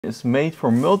is made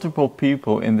for multiple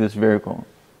people in this vehicle.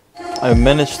 I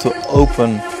managed to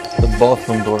open the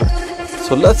bathroom door.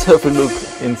 So let's have a look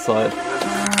inside.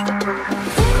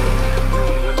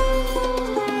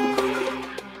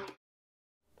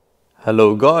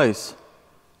 Hello guys,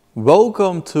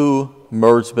 welcome to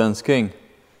MercBenzKing.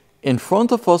 In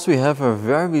front of us we have a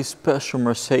very special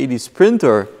Mercedes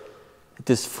Sprinter. It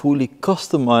is fully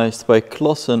customized by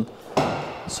Klassen,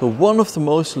 so one of the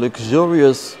most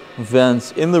luxurious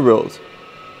vans in the world.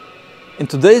 In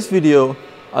today's video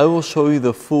I will show you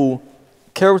the full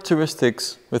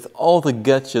characteristics with all the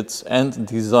gadgets and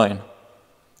design.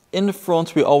 In the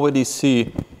front we already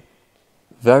see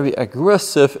very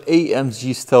aggressive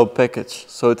AMG style package.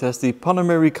 So it has the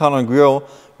Panamericana grille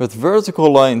with vertical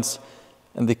lines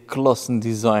and the Klassen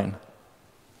design.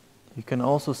 You can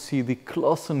also see the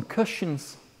Klassen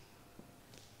cushions.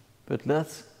 But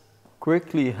let's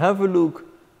quickly have a look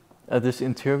at this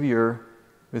interior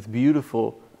with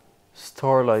beautiful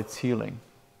starlight ceiling.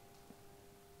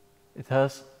 It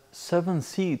has 7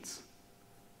 seats.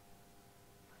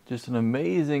 Just an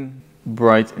amazing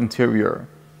bright interior.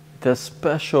 It has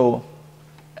special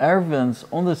air vents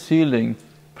on the ceiling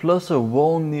plus a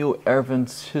whole new air vent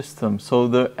system. So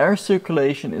the air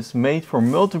circulation is made for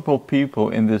multiple people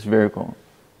in this vehicle.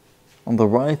 On the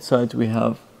right side we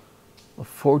have a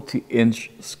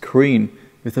 40-inch screen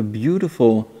with a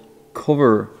beautiful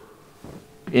cover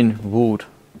in wood.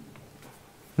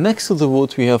 Next to the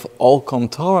wood we have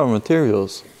Alcantara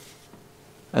materials.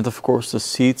 And of course the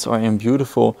seats are in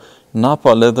beautiful Napa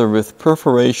leather with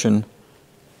perforation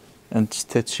and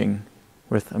stitching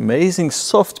with amazing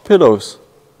soft pillows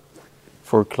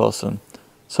for Klassen.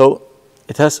 So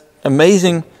it has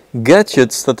amazing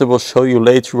gadgets that I will show you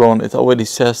later on. It already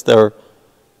says there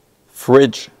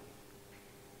fridge.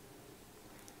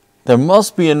 There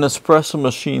must be an espresso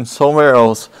machine somewhere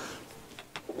else.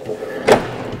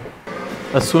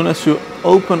 As soon as you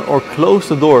open or close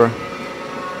the door.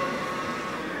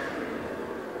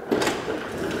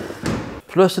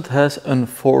 Plus it has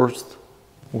enforced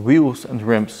wheels and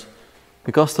rims.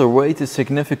 Because the weight is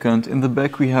significant, in the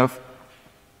back we have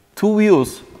 2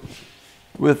 wheels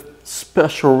with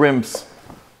special rims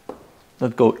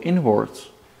that go inwards.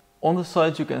 On the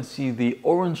side you can see the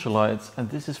orange lights, and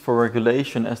this is for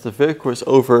regulation. As the vehicle is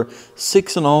over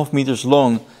 6.5 meters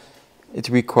long, it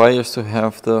requires to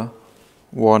have the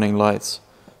warning lights.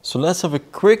 So let's have a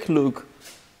quick look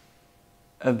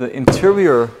at the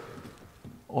interior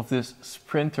of this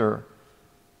Sprinter.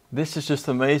 This is just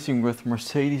amazing with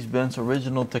Mercedes-Benz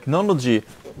original technology,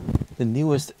 the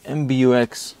newest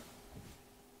MBUX.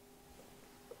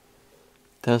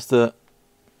 It has the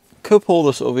cup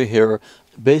holders over here,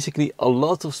 basically a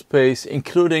lot of space,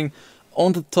 including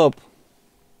on the top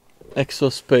extra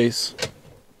space,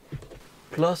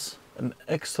 plus an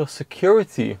extra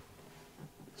security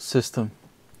system.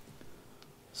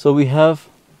 So we have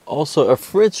also a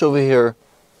fridge over here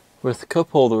with cup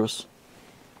holders.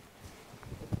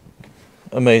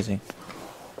 Amazing.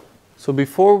 So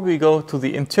before we go to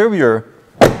the interior,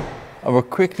 I will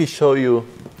quickly show you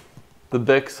the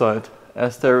back side,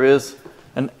 as there is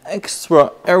an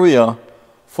extra area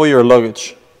for your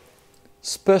luggage,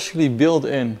 specially built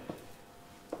in.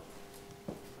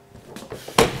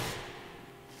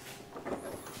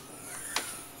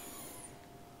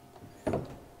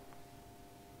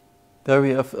 There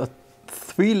we have a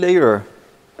 3-layer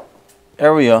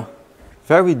area,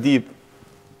 very deep.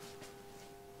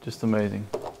 Just amazing.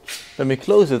 Let me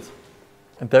close it.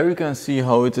 And there you can see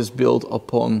how it is built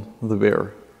upon the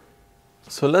rear.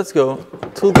 So let's go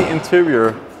to the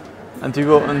interior and you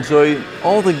will enjoy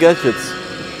all the gadgets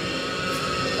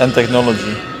and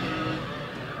technology.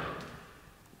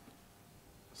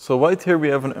 So right here we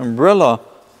have an umbrella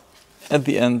at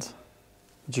the end.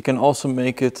 But you can also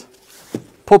make it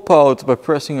pop out by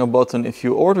pressing a button if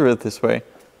you order it this way.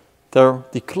 There,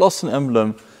 the Klassen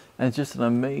emblem, and just an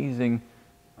amazing,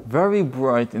 very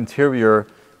bright interior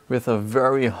with a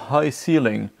very high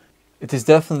ceiling. It is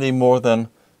definitely more than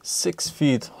 6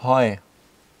 feet high.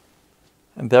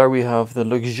 And there we have the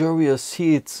luxurious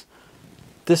seats.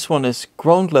 This one is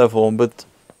ground level, but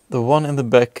the one in the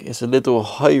back is a little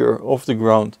higher off the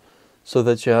ground, so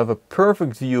that you have a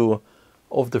perfect view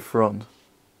of the front.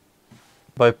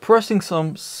 By pressing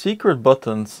some secret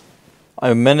buttons,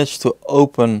 I managed to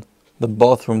open the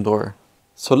bathroom door.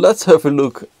 So let's have a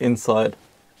look inside.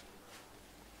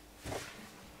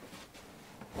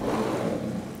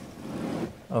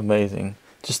 Amazing.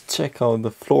 Just check out the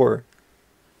floor.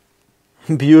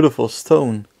 Beautiful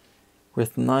stone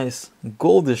with nice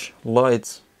goldish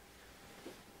lights.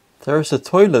 There is a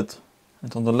toilet,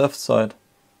 and on the left side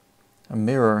a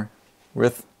mirror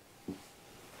with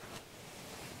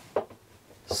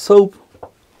soap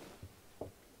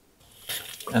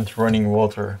and running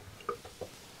water.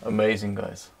 Amazing,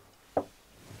 guys. You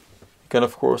can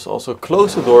of course also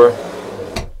close the door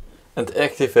and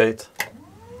activate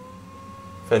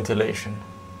ventilation.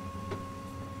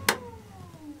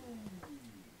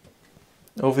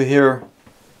 Over here,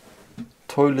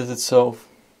 toilet itself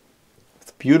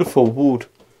with beautiful wood.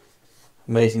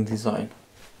 Amazing design.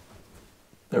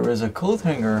 There is a coat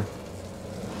hanger.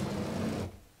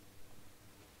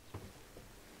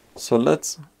 So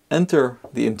let's enter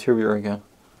the interior again.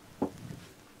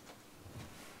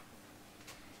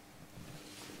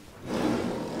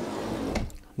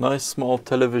 Nice small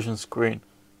television screen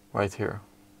right here.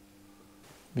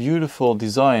 Beautiful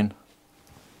design.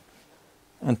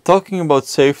 And talking about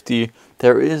safety,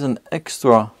 there is an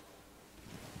extra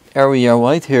area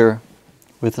right here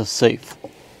with a safe.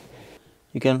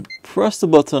 You can press the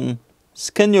button,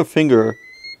 scan your finger,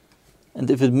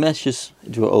 and if it matches,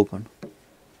 it will open.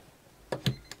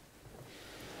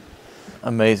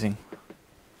 Amazing.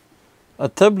 A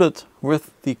tablet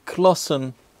with the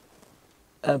Klassen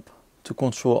app to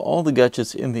control all the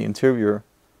gadgets in the interior.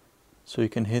 So you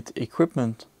can hit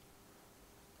equipment,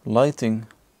 lighting,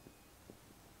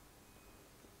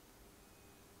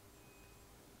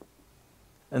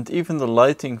 and even the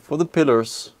lighting for the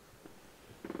pillars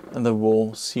and the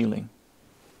wall ceiling.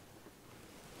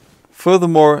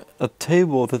 Furthermore, a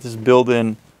table that is built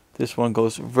in. This one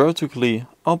goes vertically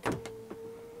up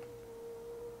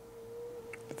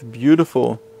with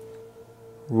beautiful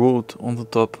wood on the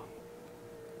top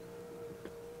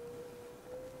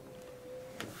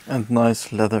and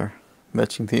nice leather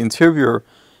matching the interior,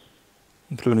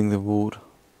 including the wood.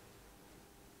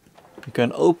 You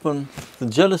can open the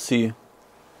GLC.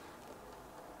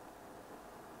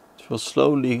 It will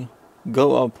slowly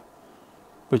go up,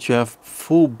 but you have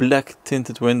full black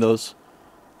tinted windows,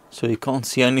 so you can't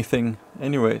see anything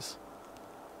anyways.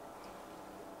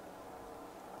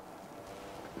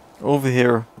 Over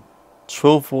here,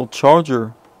 12-volt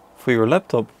charger for your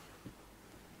laptop.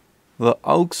 The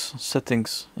aux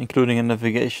settings, including a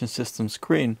navigation system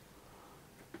screen.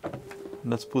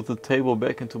 Let's put the table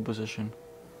back into position.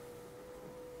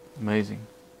 Amazing.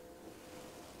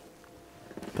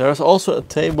 There's also a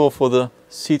table for the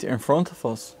seat in front of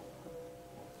us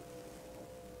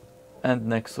and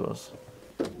next to us.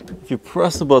 If you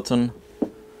press the button,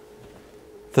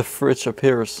 the fridge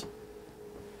appears.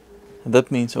 And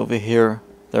that means over here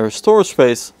there is storage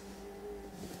space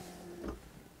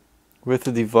with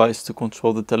the device to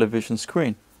control the television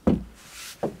screen.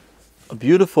 A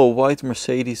beautiful white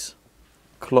Mercedes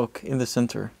clock in the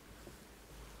center.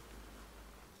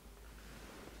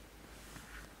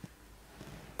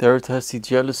 There it has the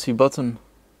GLC button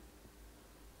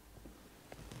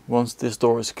once this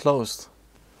door is closed.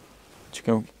 But you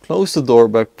can close the door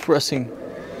by pressing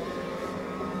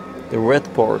the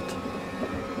red part.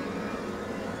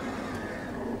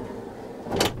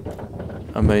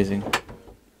 Amazing.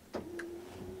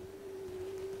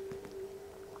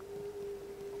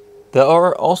 There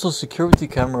are also security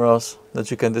cameras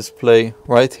that you can display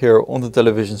right here on the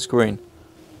television screen.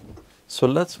 So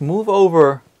let's move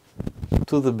over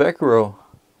to the back row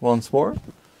once more,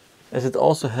 as it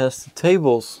also has the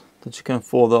tables that you can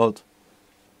fold out.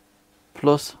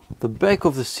 Plus the back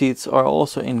of the seats are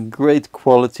also in great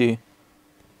quality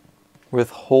with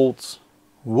Holt's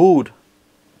wood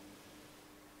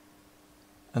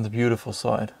and the beautiful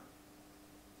side.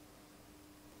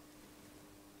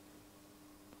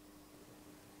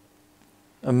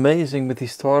 Amazing with the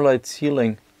starlight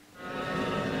ceiling.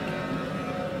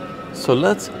 So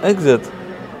let's exit.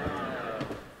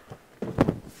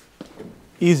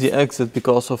 Easy exit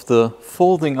because of the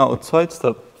folding out side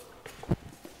step.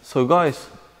 So guys,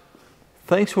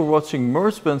 thanks for watching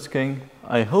MercBenzKing.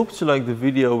 I hope you liked the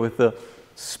video with the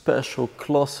special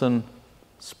Klassen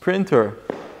Sprinter.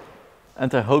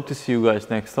 And I hope to see you guys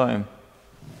next time.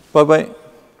 Bye bye.